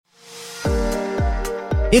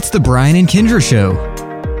It's the Brian and Kindra Show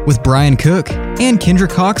with Brian Cook and Kindra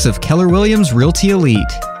Cox of Keller Williams Realty Elite.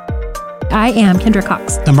 I am Kindra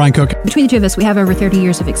Cox. I'm Brian Cook. Between the two of us, we have over 30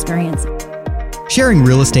 years of experience. Sharing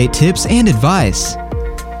real estate tips and advice.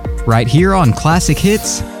 Right here on Classic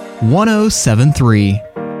Hits 1073.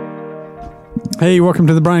 Hey, welcome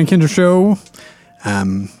to the Brian Kindra Show.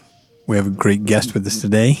 We have a great guest with us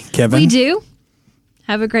today, Kevin. We do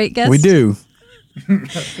have a great guest. We do.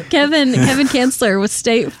 Kevin Cansler with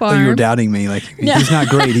State Farm. Oh, you were doubting me. Like, he's not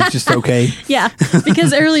great. He's just okay. Yeah,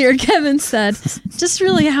 because earlier Kevin said, just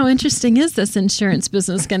really how interesting is this insurance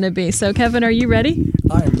business going to be? So, Kevin, are you ready?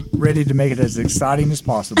 I am ready to make it as exciting as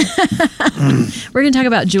possible. We're going to talk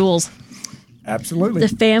about jewels. Absolutely. The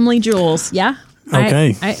family jewels. Yeah?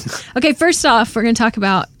 Okay. Okay, first off, we're going to talk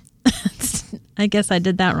about, I guess I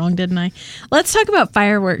did that wrong, didn't I? Let's talk about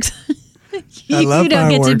fireworks. I love you don't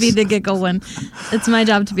fireworks. get to be the giggle one. It's my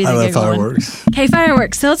job to be the giggle fireworks. one. Okay,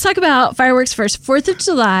 fireworks. So let's talk about fireworks first. 4th of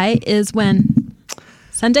July is when?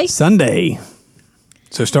 Sunday? Sunday.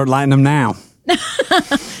 So start lighting them now.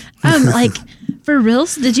 Like, for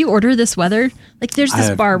reals? Did you order this weather? Like, there's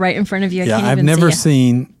this bar right in front of you. I can't I've even never see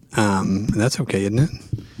you. seen. That's okay, isn't it?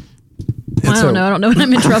 I don't know. I don't know when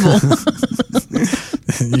I'm in trouble.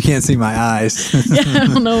 You can't see my eyes. Yeah, I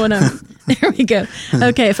don't know when I'm. There we go.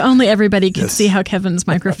 Okay, if only everybody could see how Kevin's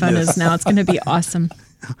microphone is now. It's going to be awesome.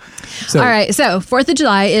 So, all right, so 4th of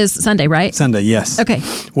July is Sunday, right? Sunday, yes. Okay.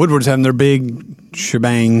 Woodward's having their big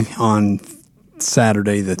shebang on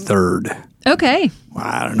Saturday the 3rd. Okay. Well,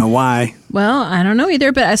 I don't know why. Well, I don't know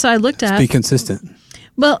either, but I looked up. Be consistent.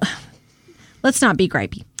 Well, let's not be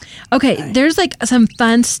gripey. Okay, there's like some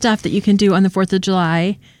fun stuff that you can do on the 4th of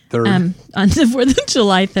July. 3rd. On the 4th of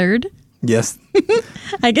July 3rd. Yes.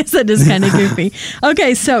 I guess that is kind of goofy.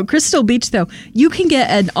 Okay, so Crystal Beach, though, you can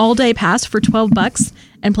get an all-day pass for $12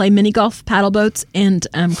 and play mini golf, paddle boats, and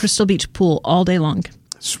Crystal Beach pool all day long.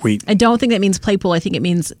 Sweet. I don't think that means play pool. I think it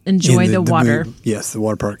means enjoy the water. Yes, the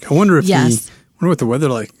water park. I wonder if wonder what the weather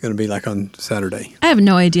going to be like on Saturday. I have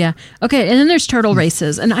no idea. Okay, and then there's turtle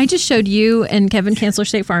races, and I just showed you and Kevin Cansler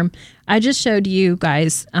State Farm. I just showed you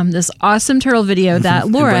guys this awesome turtle video that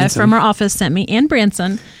Laura from our office sent me, and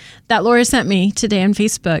Branson. That Laura sent me today on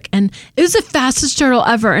Facebook, and it was the fastest turtle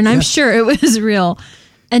ever, and I'm sure it was real.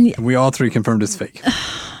 And we all three confirmed it's fake.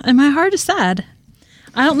 And my heart is sad.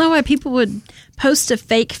 I don't know why people would post a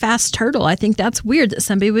fake fast turtle. I think that's weird that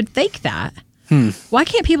somebody would fake that. Why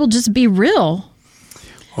can't people just be real?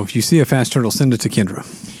 Well, if you see a fast turtle, send it to Kindra.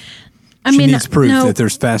 She needs proof that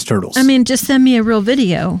there's fast turtles. I mean, just send me a real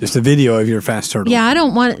video. Just a video of your fast turtle. Yeah, I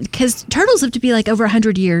don't want it, because turtles live to be like over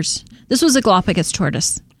 100 years. This was a Galapagos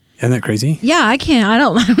tortoise. Isn't that crazy? Yeah, I can't. I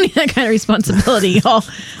don't need that kind of responsibility, y'all.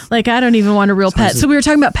 Like, I don't even want a real pet. So we were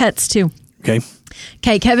talking about pets, too. Okay.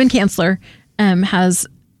 Kevin Cansler has,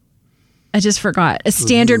 I just forgot, a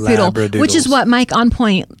standard poodle, which is what Mike On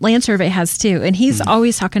Point Land Survey has, too. And he's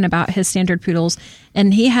always talking about his standard poodles.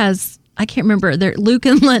 And he has, I can't remember, they're Luke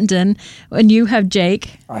and London, and you have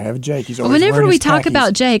Jake. I have Jake. He's always Whenever wearing we his talk khakis.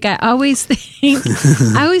 about Jake, I always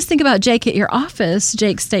think about Jake at your office,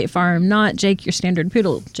 Jake State Farm, not Jake, your standard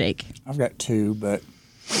poodle, Jake. I've got two, but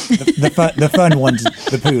the fun one's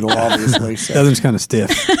the poodle, obviously. So. The other one's kind of stiff.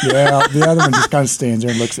 Yeah, the other one just kind of stands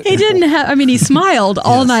there and looks at He people. didn't have. I mean, he smiled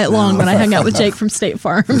all night long when I hung out with Jake from State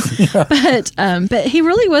Farm, but he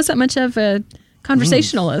really wasn't much of a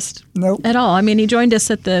conversationalist. Nope. At all. I mean, he joined us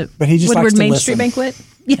at the But he just Woodward likes to Main listen. Street banquet.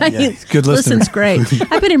 Yeah, he's a good listener. Listens great.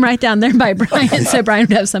 I put him right down there by Brian, so Brian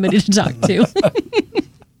would have somebody to talk to.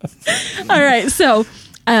 All right, so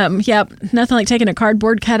nothing like taking a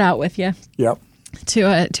cardboard cutout with you. Yep. To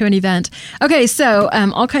an event. Okay, so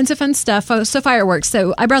all kinds of fun stuff. So fireworks.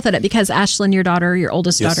 So I brought that up because Ashlyn, your daughter, your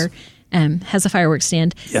oldest daughter, has a fireworks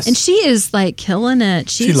stand. Yes. And she is like killing it.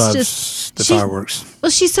 She loves the fireworks.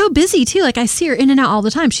 Well, she's so busy too. Like I see her in and out all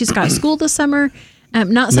the time. She's got school this summer.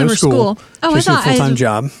 Not summer school. Oh, She's I thought a full-time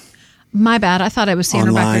job. My bad. I thought I was seeing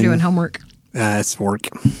her back there Online. doing homework. It's work.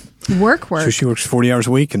 Work. So she works 40 hours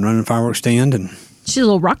a week and running a fireworks stand. And She's a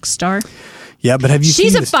little rock star. yeah, but have you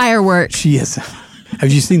She's seen a firework. She is. Have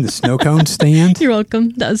you seen the snow cone stand? You're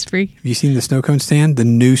welcome. That was free. Have you seen the snow cone stand? The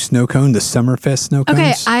new snow cone, the Summerfest snow cones?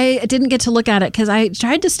 Okay, I didn't get to look at it because I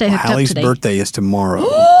tried to stay hooked Hallie's up today. birthday is tomorrow.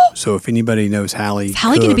 So if anybody knows Hallie. Is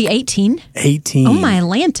Hallie going to be 18? 18. Oh, my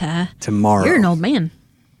Atlanta. Tomorrow. You're an old man.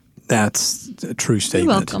 That's a true You're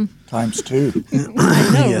statement. welcome. Times two. I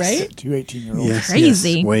know, Yes. right? Two 18-year-olds. Yes,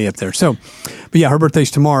 Crazy. yes, way up there. So, but yeah, her birthday's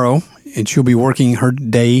tomorrow, and she'll be working her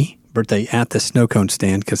birthday at the snow cone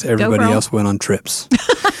stand because everybody girl. else went on trips.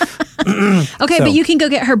 Okay, So- but you can go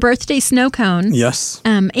get her birthday snow cone. Yes.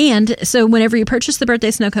 And so whenever you purchase the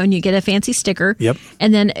birthday snow cone, you get a fancy sticker. Yep.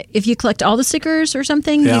 And then if you collect all the stickers or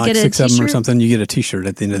something, Yeah, you like get a 6 of them or t-shirt. something. You get a T-shirt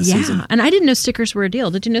at the end of the Yeah, season. and I didn't know stickers were a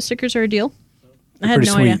deal. Did you know stickers are a deal? I had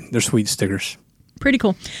Pretty no sweet. idea. They're sweet stickers. Pretty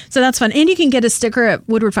cool. So that's fun. And you can get a sticker at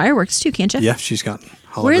Woodward Fireworks too, can't you? Yeah, she's got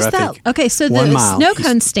holographic. Where is that? Okay, so 1 the mile snow east.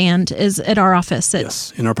 cone stand is at our office at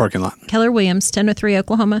Yes, in our parking lot. Keller Williams, 1003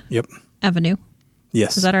 Oklahoma Yep. Avenue.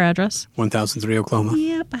 Yes. Is that our address? 1003 Oklahoma.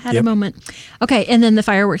 Yep, I had Yep. a moment. Okay, and then the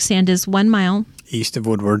fireworks stand is 1 mile. East of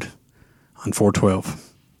Woodward on 412.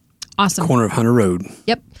 Awesome. Corner of Hunter Road.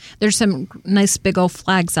 Yep. There's some nice big old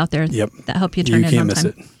flags out there Yep. that help you turn You in can't on miss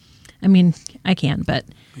time. it. I mean, I can, but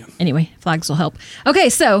anyway, flags will help. Okay,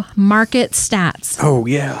 so market stats. Oh,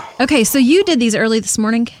 yeah. Okay, so you did these early this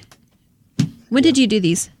morning. When did you do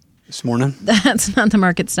these? This morning. That's not the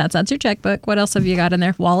market stats. That's your checkbook. What else have you got in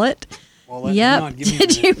there? Wallet? Wallet? Yep. Hang on, give me a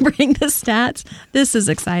Did you minute. bring the stats? This is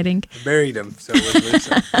exciting. Buried them. So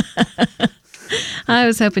Lisa. I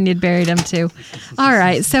was hoping you'd buried them too. All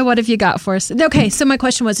right. So what have you got for us? Okay. So my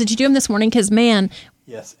question was, did you do them this morning? Because man,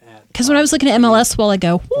 Yes. because when I was looking at MLS a while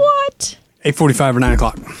ago, what? 8:45 or 9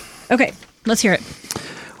 o'clock. Okay. Let's hear it.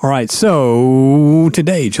 All right. So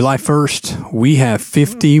today, July 1st, we have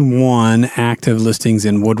 51 active listings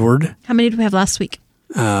in Woodward. How many did we have last week?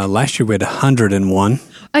 Last year we had 101.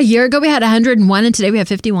 A year ago we had 101 and today we have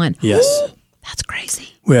 51. Yes. That's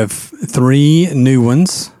crazy. We have 3 new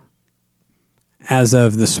ones as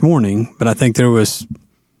of this morning, but I think there was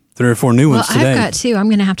 3 or 4 new Well, ones today. I've got 2. I'm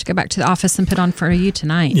going to have to go back to the office and put on for you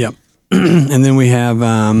tonight. Yep. And then we have,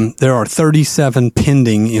 there are 37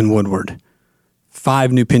 pending in Woodward.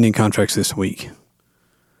 5 new pending contracts this week.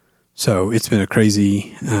 So it's been a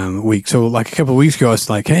crazy week. So like a couple of weeks ago, it's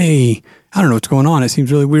like, hey, I don't know what's going on. It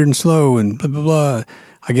seems really weird and slow and blah, blah, blah.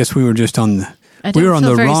 I guess we were just on the, I we don't were on feel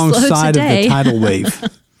the very wrong slow side today. of the tidal wave.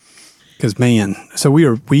 Because man, so we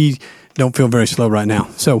don't feel very slow right now.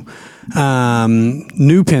 So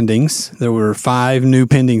new pendings, there were 5 new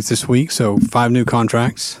pendings this week. So 5 new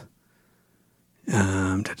contracts.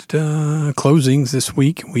 Closings this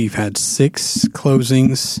week. We've had 6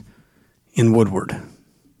 closings in Woodward.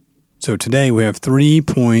 So today we have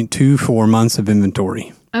 3.24 months of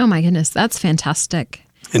inventory. Oh my goodness. That's fantastic.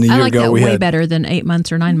 And a I year like ago that we way had, better than 8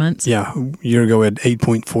 months or 9 months. yeah, a year ago we had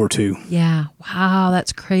 8.42. Yeah. Wow.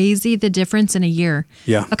 That's crazy. The difference in a year.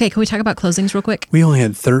 Yeah. Okay. Can we talk about closings real quick? We only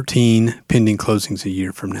had 13 pending closings a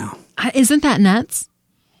year from now. Isn't that nuts?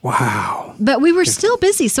 Wow. But we were still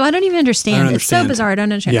busy, so I don't even understand. It's so understand. bizarre. I don't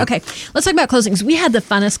understand. Yeah. Okay, let's talk about closings. We had the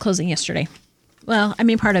funnest closing yesterday. Well, I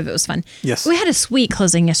mean, part of it was fun. Yes. We had a sweet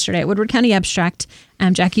closing yesterday at Woodward County Abstract.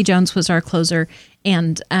 Jackie Jones was our closer,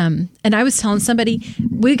 and I was telling somebody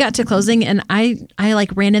we got to closing, and I like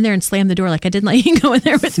ran in there and slammed the door like I didn't let you go in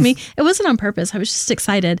there with me. It wasn't on purpose. I was just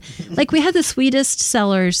excited. Like we had the sweetest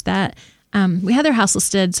sellers that we had their house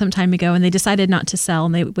listed some time ago, and they decided not to sell,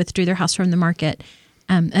 and they withdrew their house from the market.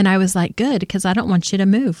 And I was like, good, because I don't want you to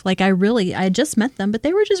move. Like I just met them, but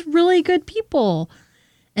they were just really good people.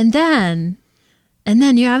 And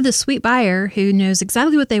then you have this sweet buyer who knows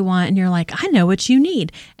exactly what they want. And you're like, I know what you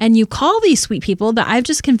need. And you call these sweet people that I've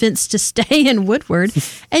just convinced to stay in Woodward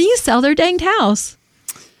and you sell their danged house.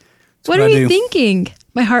 What are you thinking?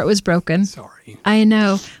 My heart was broken. Sorry. I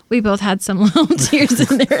know. We both had some little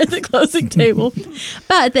tears in there at the closing table.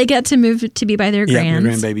 But they get to move to be by their Yeah, your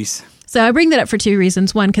grands. grandbabies. So I bring that up for 2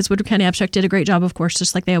 reasons. One, because Woodward County Abstract did a great job, of course,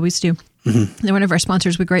 just like they always do. Mm-hmm. They're one of our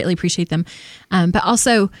sponsors. We greatly appreciate them. But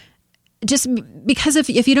also, just because if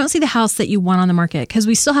you don't see the house that you want on the market, because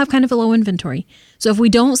we still have kind of a low inventory. So if we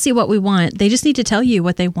don't see what we want, they just need to tell you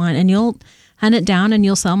what they want, and you'll hunt it down, and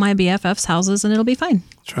you'll sell my BFF's houses, and it'll be fine.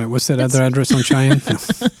 That's right. What's that other address on Cheyenne? No.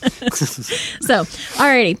 So,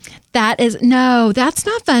 alrighty. That's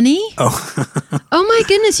not funny. Oh my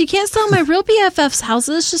goodness. You can't sell my real BFF's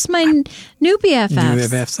houses. It's just my new BFFs. New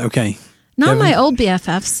BFFs. Okay. Not Kevin? my old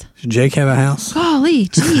BFFs. Does Jake have a house? Golly,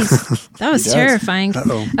 jeez. That was terrifying.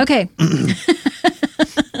 Uh-oh. Okay.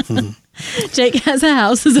 Jake has a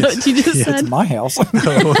house. Is that what you just It's said? my house.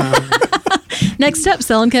 Next up,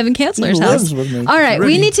 selling Kevin Cansler's He house. lives with me. All right. We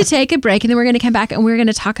Ready. need to take a break, and then we're going to come back, and we're going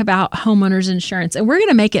to talk about homeowners insurance, and we're going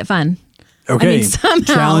to make it fun. Okay.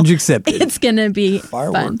 Somehow Challenge accepted. it's going to be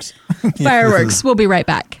Fireworks. fun. Fireworks. We'll be right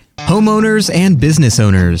back. Homeowners and business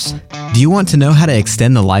owners. Do you want to know how to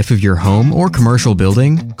extend the life of your home or commercial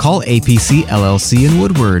building? Call APC LLC in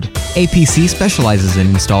Woodward. APC specializes in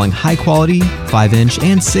installing high-quality 5-inch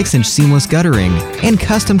and 6-inch seamless guttering and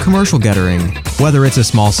custom commercial guttering. Whether it's a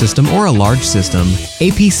small system or a large system,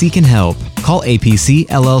 APC can help. Call APC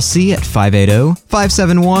LLC at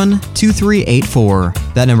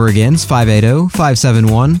 580-571-2384. That number again is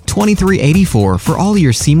 580-571-2384 for all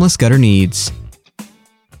your seamless gutter needs.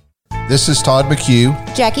 This is Todd McHugh,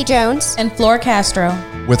 Jackie Jones, and Flor Castro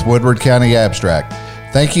with Woodward County Abstract.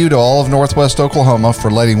 Thank you to all of Northwest Oklahoma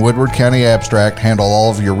for letting Woodward County Abstract handle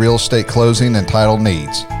all of your real estate closing and title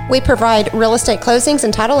needs. We provide real estate closings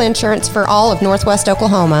and title insurance for all of Northwest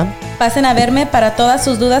Oklahoma. Pasen a verme para todas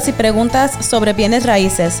sus dudas y preguntas sobre bienes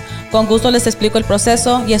raíces. Con gusto les explico el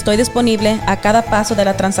proceso y estoy disponible a cada paso de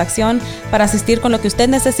la transacción para asistir con lo que usted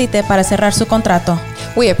necesite para cerrar su contrato.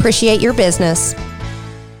 We appreciate your business.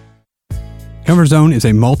 Comfort Zone is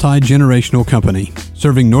a multi-generational company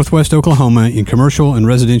serving Northwest Oklahoma in commercial and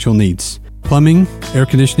residential needs. Plumbing, air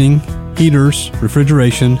conditioning, heaters,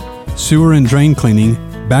 refrigeration, sewer and drain cleaning,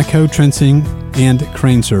 backhoe trencing, and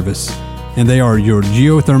crane service. And they are your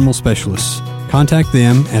geothermal specialists. Contact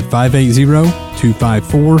them at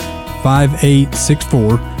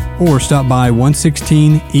 580-254-5864 or stop by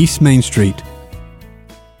 116 East Main Street.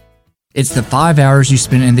 It's the 5 hours you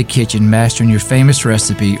spend in the kitchen mastering your famous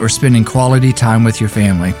recipe or spending quality time with your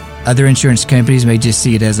family. Other insurance companies may just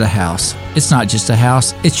see it as a house. It's not just a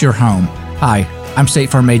house, it's your home. Hi, I'm State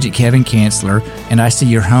Farm Agent Kevin Cansler, and I see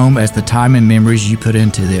your home as the time and memories you put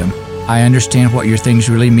into them. I understand what your things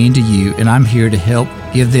really mean to you, and I'm here to help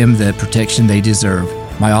give them the protection they deserve.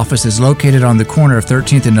 My office is located on the corner of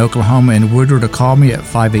 13th and Oklahoma and Woodward, or call me at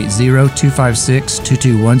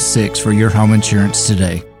 580-256-2216 for your home insurance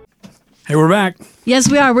today. Hey, we're back. Yes,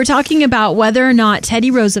 we are. We're talking about whether or not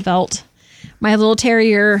Teddy Roosevelt, my little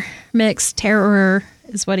terrier mix, terror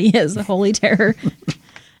is what he is, a holy terror,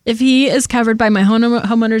 if he is covered by my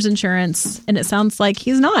homeowner's insurance, and it sounds like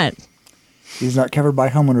he's not. He's not covered by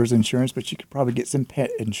homeowner's insurance, but you could probably get some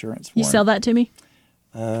pet insurance for him. You sell that to me?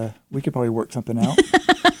 We could probably work something out.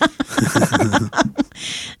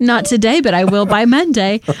 Not today, but I will by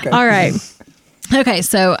Monday. Okay. All right. Okay,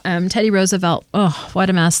 so Teddy Roosevelt, oh, what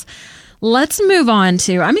a mess. Let's move on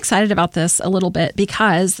to, I'm excited about this a little bit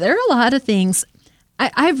because there are a lot of things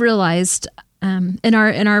I've realized in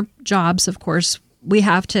our jobs, of course, we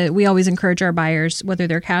always encourage our buyers, whether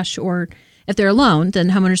they're cash or if they're a loan,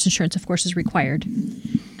 then homeowners insurance, of course, is required.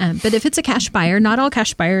 But if it's a cash buyer, not all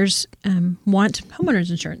cash buyers want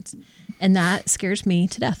homeowners insurance. And that scares me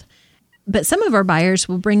to death. But some of our buyers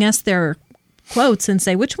will bring us their quotes and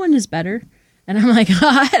say, which one is better? And I'm like,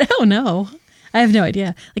 I don't know. I have no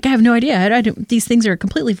idea. I have no idea. These things are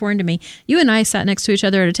completely foreign to me. You and I sat next to each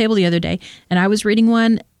other at a table the other day, and I was reading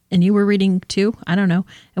one, and you were reading two. I don't know.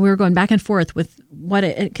 And we were going back and forth with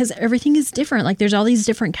because everything is different. Like there's all these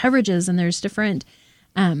different coverages, and there's different,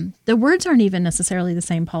 the words aren't even necessarily the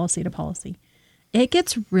same policy to policy. It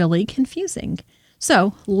gets really confusing.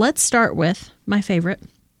 So let's start with my favorite,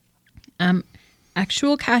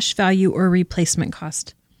 actual cash value or replacement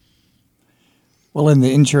cost. Well, in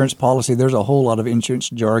the insurance policy, there's a whole lot of insurance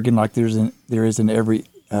jargon like there is in every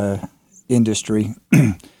industry.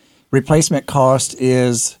 Replacement cost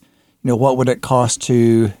is, what would it cost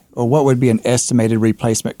to, or what would be an estimated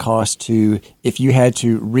replacement cost to, if you had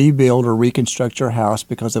to rebuild or reconstruct your house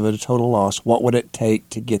because of a total loss, what would it take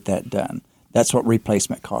to get that done? That's what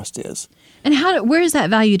replacement cost is. And where is that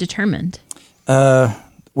value determined?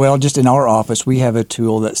 Well, just in our office, we have a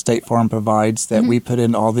tool that State Farm provides that we put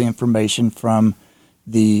in all the information from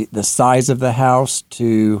the size of the house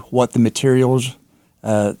to what the materials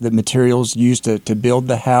used to build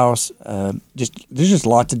the house. There's just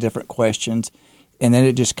lots of different questions, and then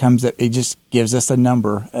it just gives us a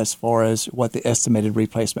number as far as what the estimated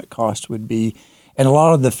replacement cost would be. And a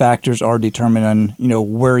lot of the factors are determined on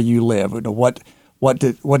where you live. What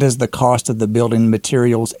is the cost of the building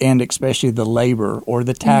materials, and especially the labor or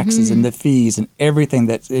the taxes and the fees and everything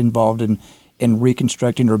that's involved in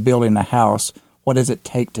reconstructing or building a house? What does it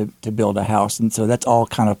take to build a house? And so that's all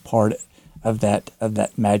kind of part of that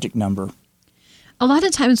magic number. A lot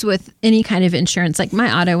of times with any kind of insurance, like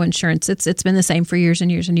my auto insurance, it's been the same for years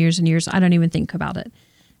and years and years and years. I don't even think about it.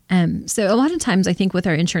 So a lot of times I think with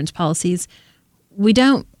our insurance policies, we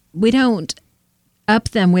don't up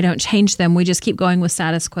them, we don't change them. We just keep going with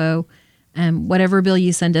status quo. Whatever bill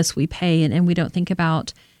you send us, we pay, and we don't think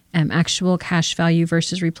about actual cash value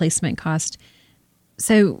versus replacement cost.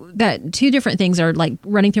 So that two different things are like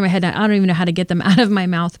running through my head. I don't even know how to get them out of my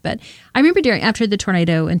mouth. But I remember after the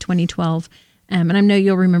tornado in 2012, And I know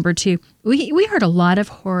you'll remember too, we heard a lot of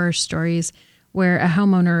horror stories where a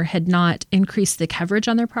homeowner had not increased the coverage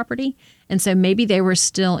on their property. And so maybe they were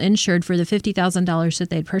still insured for the $50,000 that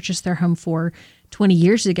they'd purchased their home for 20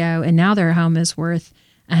 years ago. And now their home is worth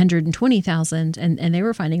 $120,000 and they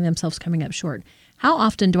were finding themselves coming up short. How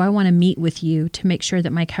often do I want to meet with you to make sure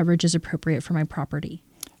that my coverage is appropriate for my property?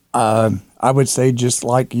 I would say just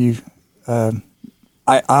like you, I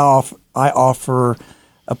offer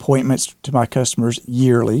appointments to my customers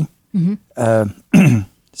yearly.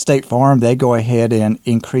 State Farm, they go ahead and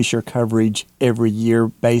increase your coverage every year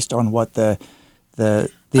based on what the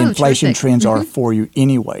inflation terrific. trends are for you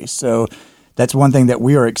anyway. So that's one thing that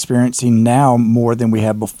we are experiencing now more than we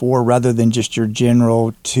have before, rather than just your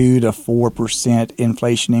general 2 to 4%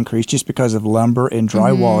 inflation increase just because of lumber and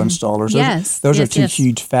drywall installers. Those are two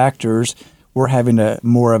huge factors. We're having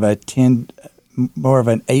more of an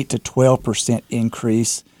 8 to 12%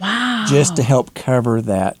 increase just to help cover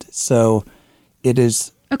that. So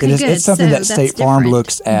it's something that State Farm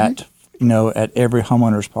looks at, at every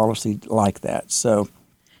homeowner's policy like that. So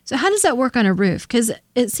how does that work on a roof? Because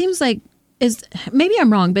it seems like, maybe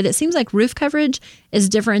I'm wrong, but it seems like roof coverage is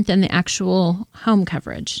different than the actual home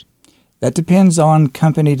coverage. That depends on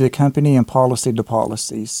company to company and policy to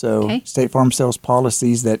policy. So State Farm sells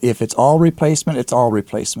policies that if it's all replacement, it's all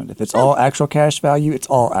replacement. If it's all actual cash value, it's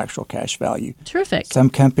all actual cash value. Terrific.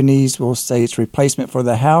 Some companies will say it's replacement for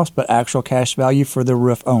the house, but actual cash value for the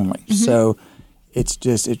roof only. So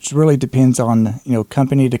it really depends on,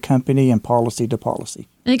 company to company and policy to policy.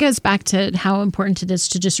 And it goes back to how important it is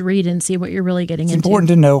to just read and see what you're really getting into. It's important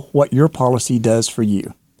to know what your policy does for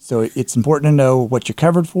you. So it's important to know what you're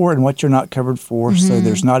covered for and what you're not covered for, so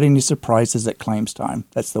there's not any surprises at claims time.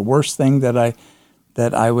 That's the worst thing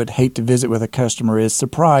that I would hate to visit with a customer is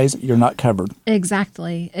surprise, you're not covered.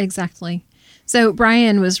 Exactly. So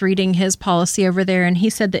Brian was reading his policy over there, and he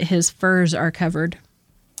said that his furs are covered.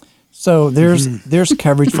 So there's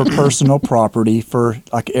coverage for personal property for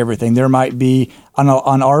like everything. There might be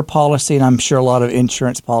on our policy, and I'm sure a lot of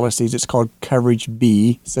insurance policies, it's called Coverage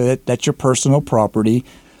B. So that's your personal property.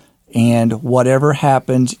 And whatever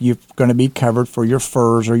happens, you're going to be covered for your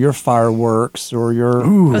furs or your fireworks or your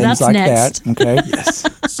things like that. Okay. Yes.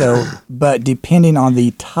 So, but depending on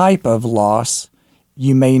the type of loss,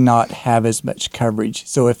 you may not have as much coverage.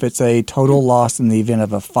 So if it's a total loss in the event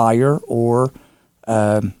of a fire or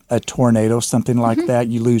a tornado, something like that,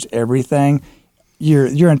 you lose everything.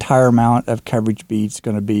 Your entire amount of coverage B is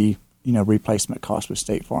going to be, replacement cost with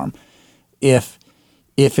State Farm. If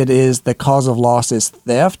it is the cause of loss is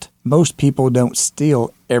theft, most people don't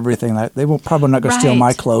steal everything. They will probably not going to steal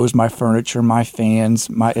my clothes, my furniture, my fans,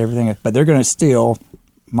 my everything, but they're going to steal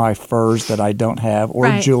my furs that I don't have,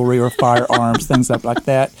 or jewelry, or firearms, things like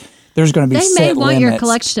that. There's going to be set limits. They may want your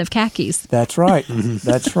collection of khakis. That's right.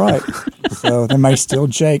 That's right. So they may steal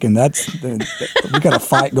Jake, and we got a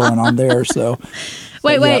fight going on there. So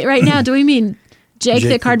wait. Right now, do we mean Jake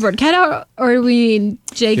the cardboard cutout, or do we mean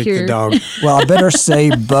Jake your the dog? Well, I better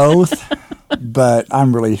say both, but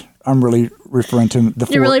I'm really referring to the.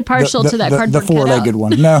 You're really partial to that cardboard the four-legged cutout.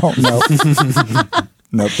 one. No.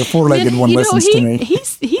 No, the four-legged one listens to me.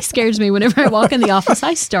 He scares me whenever I walk in the office.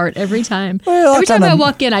 I start every time. Well, every time I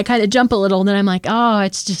walk in, I kind of jump a little, and then I'm like, oh,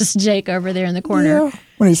 it's just Jake over there in the corner. Yeah.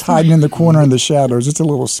 When he's hiding in the corner in the shadows, it's a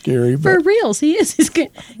little scary. For reals, he is.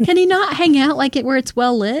 Can he not hang out where it's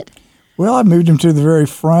well lit? Well, I moved him to the very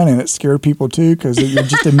front, and it scared people too because you're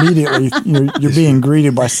just immediately you're being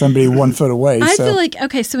greeted by somebody 1 foot away. I feel like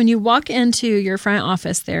so when you walk into your front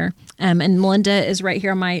office there, and Melinda is right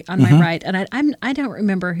here on my right, and I don't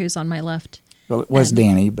remember who's on my left. Well, it was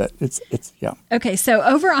Danny, but it's yeah. Okay, so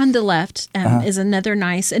over on the left is another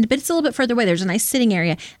nice, but it's a little bit further away. There's a nice sitting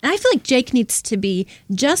area, and I feel like Jake needs to be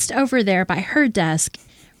just over there by her desk,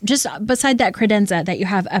 just beside that credenza that you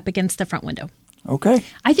have up against the front window. Okay.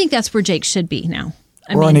 I think that's where Jake should be now.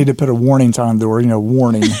 I need to put a warning sign on the door,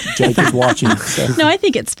 warning Jake is watching. So. No, I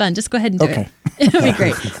think it's fun. Just go ahead and do it. It'll be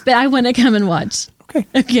great. But I want to come and watch.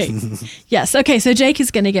 Okay. Yes. Okay. So Jake is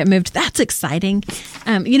going to get moved. That's exciting.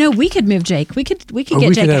 We could move Jake. We could get Jake a house.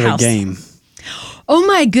 We could have a game. Oh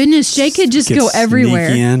my goodness. Jake could just go everywhere.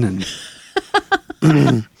 Jake's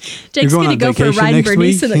going to go for a ride in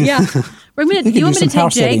Bernice. Yeah. Do you want me to take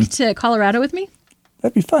Jake to Colorado with me?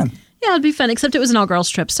 That'd be fun. Yeah, it'd be fun, except it was an all-girls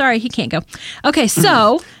trip. Sorry, he can't go. Okay,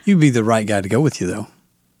 so... You'd be the right guy to go with you, though.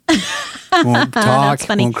 Won't talk, That's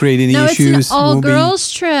funny. won't create any issues. No, it's an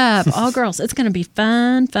all-girls trip. All girls. It's going to be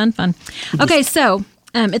fun. Okay, so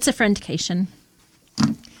it's a friendcation.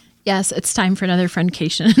 Yes, it's time for another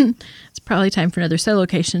friendcation. It's probably time for another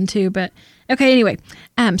solocation too. But okay, anyway.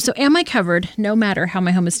 So am I covered no matter how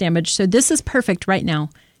my home is damaged? So this is perfect right now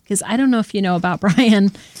because I don't know if you know about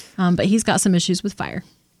Brian, but he's got some issues with fire.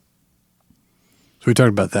 So we talked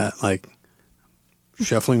about that, like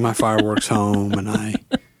shuffling my fireworks home and I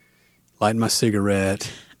light my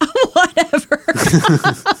cigarette. Whatever.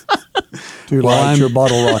 To light your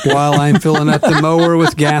bottle rocket. While I'm filling up the mower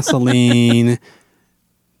with gasoline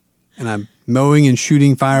and I'm mowing and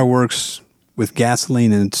shooting fireworks with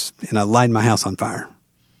gasoline and I light my house on fire.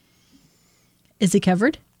 Is he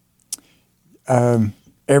covered?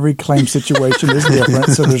 Every claim situation is different,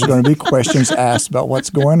 so there's going to be questions asked about what's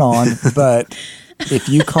going on. But if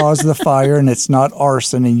you caused the fire and it's not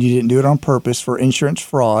arson and you didn't do it on purpose for insurance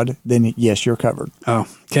fraud, then yes, you're covered. Oh,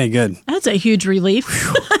 okay, good. That's a huge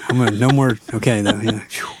relief. No more. Okay, though. Yeah.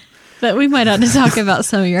 But we might have to talk about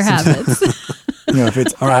some of your habits. If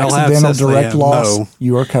it's accidental direct loss,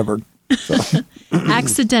 you are covered. So.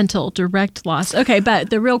 Accidental direct loss. Okay, but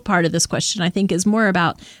the real part of this question, I think, is more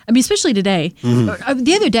about, especially today. Mm-hmm.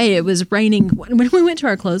 The other day, it was raining. When we went to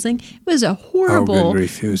our closing, it was a horrible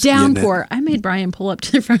downpour. I made Brian pull up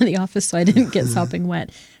to the front of the office so I didn't get sopping wet.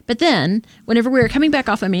 But then, whenever we were coming back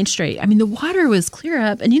off of Main Street, the water was clear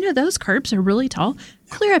up. And those curbs are really tall,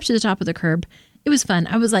 clear up to the top of the curb. It was fun.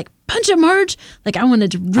 I was like, punch it, Marge. Like, I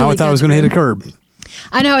wanted to really I thought I was going to hit a curb.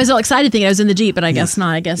 I know, I was all excited thinking I was in the Jeep, but I guess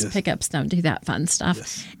not. I guess pickups don't do that fun stuff.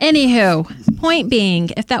 Yes. Anywho, point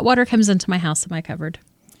being, if that water comes into my house, am I covered?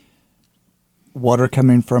 Water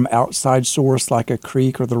coming from outside source like a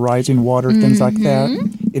creek or the rising water, things like that,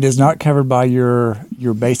 it is not covered by your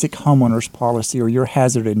basic homeowners policy or your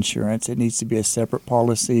hazard insurance. It needs to be a separate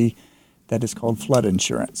policy that is called flood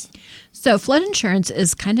insurance. So flood insurance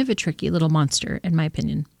is kind of a tricky little monster, in my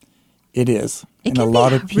opinion. It is. It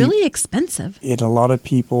can be really expensive. A lot of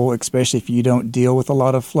people, especially if you don't deal with a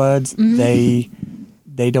lot of floods, they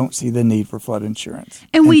don't see the need for flood insurance.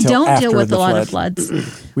 And we don't deal with a lot of floods.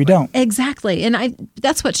 We don't. Exactly. And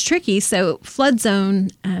that's what's tricky. So flood zone,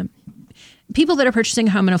 people that are purchasing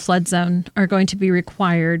a home in a flood zone are going to be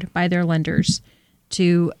required by their lenders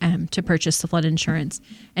to purchase the flood insurance.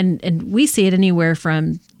 And we see it anywhere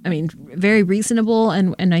from, very reasonable.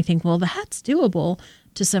 And I think, well, that's doable,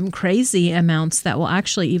 to some crazy amounts that will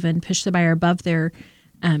actually even push the buyer above their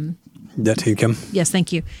debt income. Yes,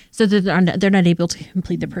 thank you. So that they're not able to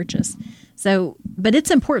complete the purchase. So, but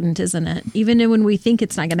it's important, isn't it? Even when we think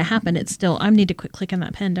it's not going to happen, it's still. I need to quit clicking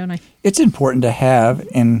that pen, don't I? It's important to have,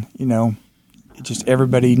 and just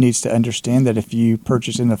everybody needs to understand that if you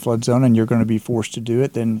purchase in the flood zone and you're going to be forced to do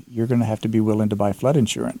it, then you're going to have to be willing to buy flood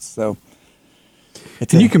insurance. So,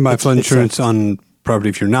 you can buy flood insurance on property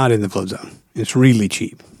if you're not in the flood zone. It's really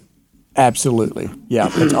cheap. Absolutely. Yeah.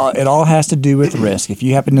 It all has to do with risk. If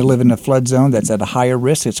you happen to live in a flood zone that's at a higher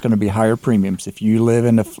risk, it's going to be higher premiums. If you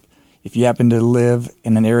happen to live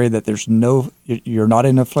in an area that you're not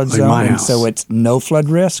in a flood zone, and so it's no flood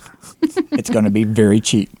risk, it's going to be very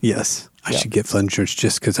cheap. Yes. I should get flood insurance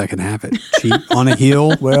just because I can have it cheap on a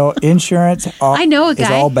hill. Well, insurance is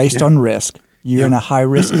all based on risk. You're in a high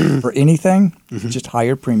risk for anything, just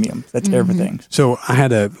higher premium. That's everything. So I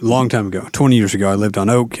had a long time ago, 20 years ago, I lived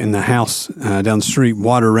on Oak in the house down the street.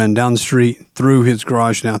 Water ran down the street, through his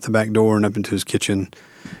garage and out the back door and up into his kitchen.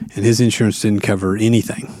 And his insurance didn't cover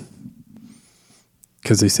anything.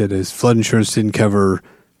 Because they said his flood insurance didn't cover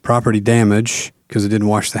property damage because it didn't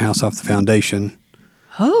wash the house off the foundation.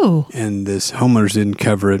 Oh. And this homeowners didn't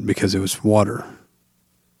cover it because it was water.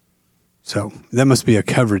 So that must be a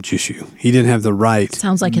coverage issue. He didn't have the right.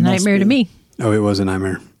 Sounds like a nightmare to me. Oh, it was a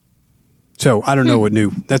nightmare. So I don't know what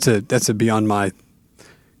new. That's a beyond my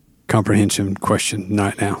comprehension question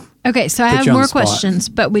right now. Okay, so I have more questions,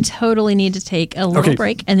 but we totally need to take a little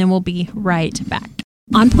break, and then we'll be right back.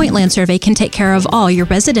 OnPoint Land Survey can take care of all your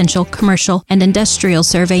residential, commercial, and industrial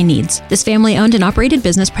survey needs. This family-owned and operated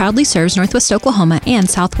business proudly serves Northwest Oklahoma and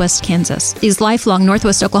Southwest Kansas. These lifelong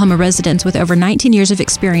Northwest Oklahoma residents with over 19 years of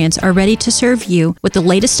experience are ready to serve you with the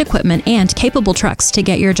latest equipment and capable trucks to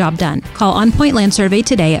get your job done. Call OnPoint Land Survey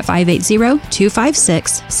today at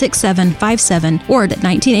 580-256-6757 or at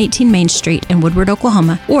 1918 Main Street in Woodward,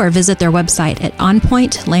 Oklahoma, or visit their website at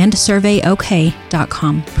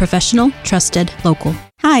onpointlandsurveyok.com. Professional, trusted, local.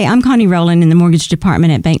 Hi, I'm Connie Rowland in the mortgage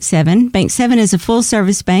department at Bank 7. Bank 7 is a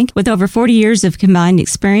full-service bank with over 40 years of combined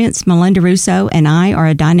experience. Melinda Russo and I are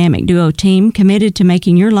a dynamic duo team committed to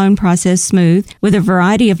making your loan process smooth. With a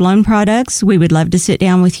variety of loan products, we would love to sit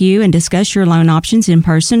down with you and discuss your loan options in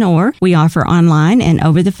person, or we offer online and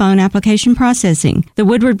over-the-phone application processing. The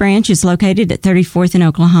Woodward branch is located at 34th in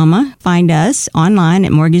Oklahoma. Find us online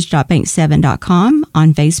at mortgage.bank7.com,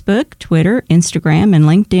 on Facebook, Twitter, Instagram, and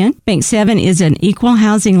LinkedIn. Bank 7 is an equal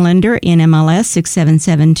housing lender in MLS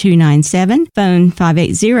 677297. Phone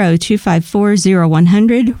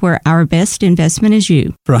 580-254-0100, where our best investment is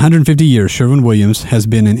you. For 150 years, Sherwin-Williams has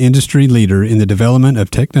been an industry leader in the development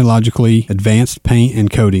of technologically advanced paint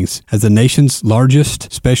and coatings. As the nation's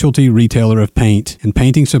largest specialty retailer of paint and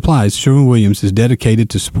painting supplies, Sherwin-Williams is dedicated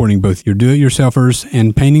to supporting both your do-it-yourselfers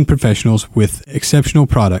and painting professionals with exceptional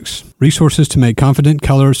products, resources to make confident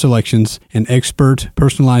color selections, and expert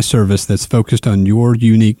personalized service that's focused on your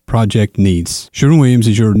unique project needs. Sherwin-Williams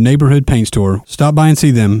is your neighborhood paint store. Stop by and see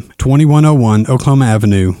them, 2101 Oklahoma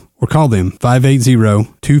Avenue, or call them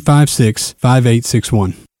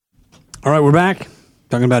 580-256-5861. All right, we're back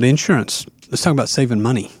talking about insurance. Let's talk about saving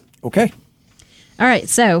money. Okay. All right.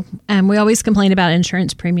 So we always complain about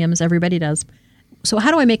insurance premiums. Everybody does. So how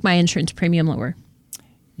do I make my insurance premium lower?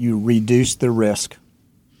 You reduce the risk.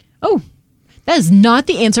 Oh, that is not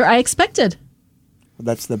the answer I expected.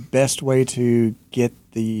 That's the best way to get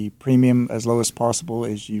the premium as low as possible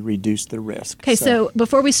is you reduce the risk. Okay, so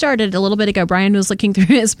before we started a little bit ago, Brian was looking through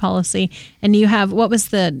his policy, and you have, I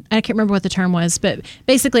can't remember what the term was, but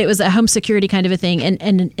basically it was a home security kind of a thing. And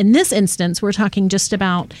in this instance, we're talking just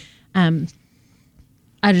about, I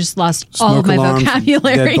just lost all of my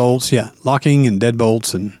vocabulary. Deadbolts, yeah. Locking and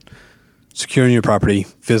deadbolts and securing your property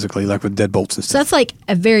physically, like with deadbolts and stuff. So that's like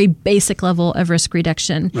a very basic level of risk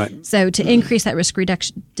reduction. Right. So to increase that risk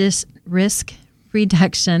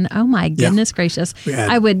reduction, oh my goodness gracious,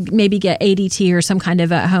 I would maybe get ADT or some kind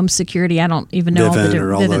of a home security. I don't even know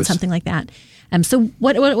Vivint, something like that. So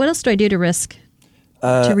what else do I do to reduce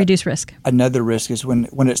risk? Another risk is when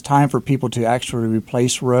it's time for people to actually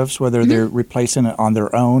replace roofs, whether they're replacing it on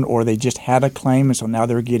their own or they just had a claim and so now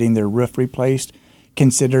they're getting their roof replaced.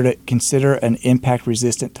 Consider an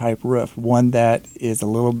impact-resistant type roof, one that is a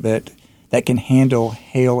little bit that can handle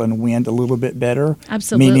hail and wind a little bit better.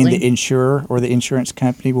 Absolutely. Meaning the insurer or the insurance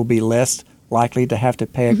company will be less likely to have to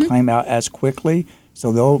pay a claim out as quickly,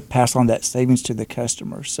 so they'll pass on that savings to the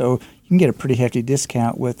customer. So you can get a pretty hefty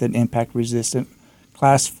discount with an impact-resistant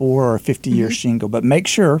Class 4 or 50-year shingle. But make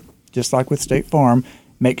sure, just like with State Farm,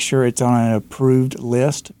 make sure it's on an approved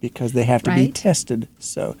list because they have to be tested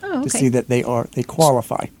to see that they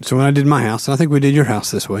qualify. So when I did my house, and I think we did your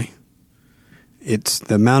house this way, it's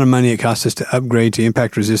the amount of money it costs us to upgrade to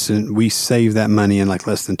impact resistant. We save that money in like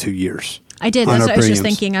less than 2 years. I did. That's what I was just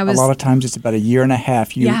thinking. A lot of times it's about a year and a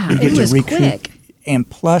half. You get to recoup. Quick. And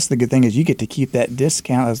plus, the good thing is you get to keep that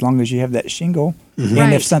discount as long as you have that shingle.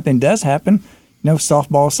 And if something does happen,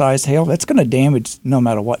 softball-sized hail, that's going to damage no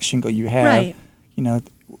matter what shingle you have. Right.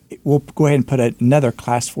 We'll go ahead and put another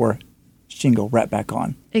Class 4 shingle right back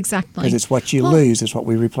on. Exactly. Because it's what you lose is what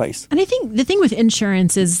we replace. And I think the thing with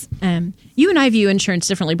insurance is you and I view insurance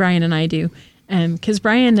differently, Brian and I do. Because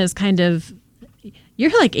Brian is kind of,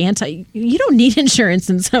 you're like you don't need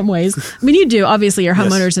insurance in some ways. I mean, you do. Obviously, you're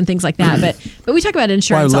homeowners and things like that. But we talk about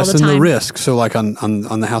insurance all the time. I lessen the risk. So like on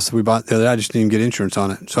the house that we bought the other day, I just didn't even get insurance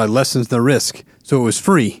on it. So I lessened the risk. So it was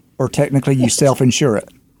free. Or technically, you self-insure it.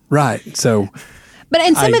 Right. So... But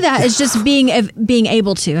some of that is just being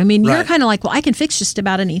able to. I mean, you're kind of like, well, I can fix just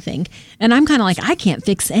about anything, and I'm kind of like, I can't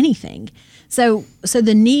fix anything. So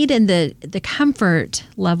the need and the comfort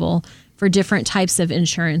level for different types of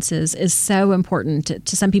insurances is so important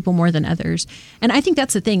to some people more than others. And I think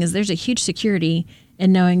that's the thing is there's a huge security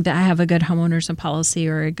in knowing that I have a good homeowners policy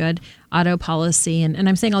or a good auto policy, and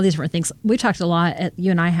I'm saying all these different things. We talked a lot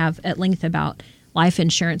you and I have at length about life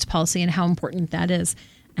insurance policy and how important that is.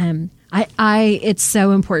 It's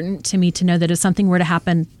so important to me to know that if something were to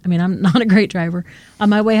happen, I mean, I'm not a great driver. On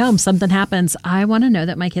my way home, something happens. I want to know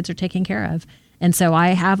that my kids are taken care of. And so I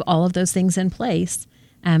have all of those things in place.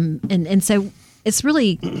 And so it's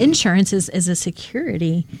really, insurance is a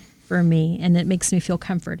security for me, and it makes me feel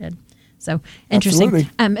comforted. So interesting.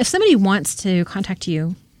 If somebody wants to contact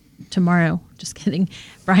you tomorrow, just kidding.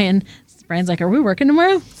 Brian's like, are we working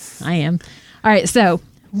tomorrow? I am. All right. So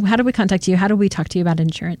how do we contact you? How do we talk to you about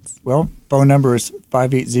insurance? Well, phone number is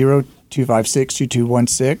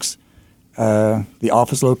 580-256-2216. The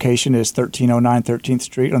office location is 1309 13th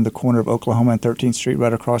Street on the corner of Oklahoma and 13th Street,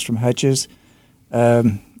 right across from Hutch's.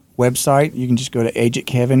 Website, you can just go to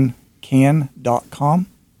agentkevincan.com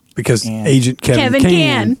Because Agent Kevin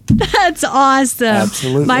can. That's awesome.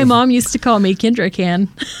 Absolutely. My mom used to call me Kindra Can.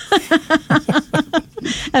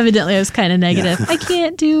 Evidently, I was kind of negative. Yeah. I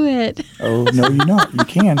can't do it. Oh, no, you're not. You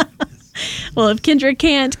can. Well, if Kindra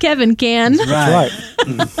can't, Kevin can. That's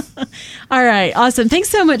right. All right. Awesome. Thanks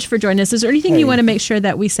so much for joining us. Is there anything you want to make sure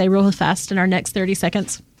that we say real fast in our next 30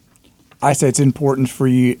 seconds? I say it's important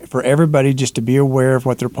for everybody just to be aware of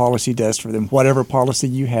what their policy does for them. Whatever policy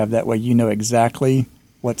you have, that way you know exactly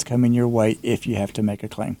what's coming your way if you have to make a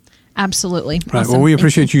claim. Absolutely. Right. Awesome. Well, we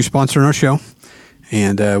appreciate you sponsoring our show,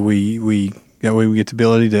 and we that way we get the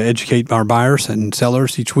ability to educate our buyers and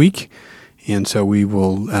sellers each week. And so we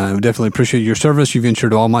will definitely appreciate your service. You've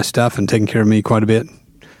insured all my stuff and taken care of me quite a bit,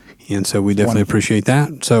 and so we definitely appreciate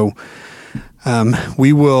that. So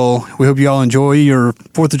we hope you all enjoy your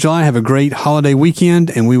 4th of July. Have a great holiday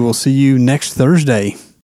weekend, and we will see you next Thursday.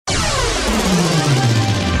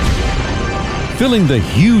 Filling the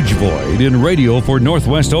huge void in radio for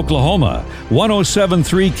Northwest Oklahoma,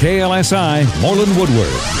 107.3 KLSI, Moreland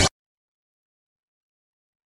Woodward.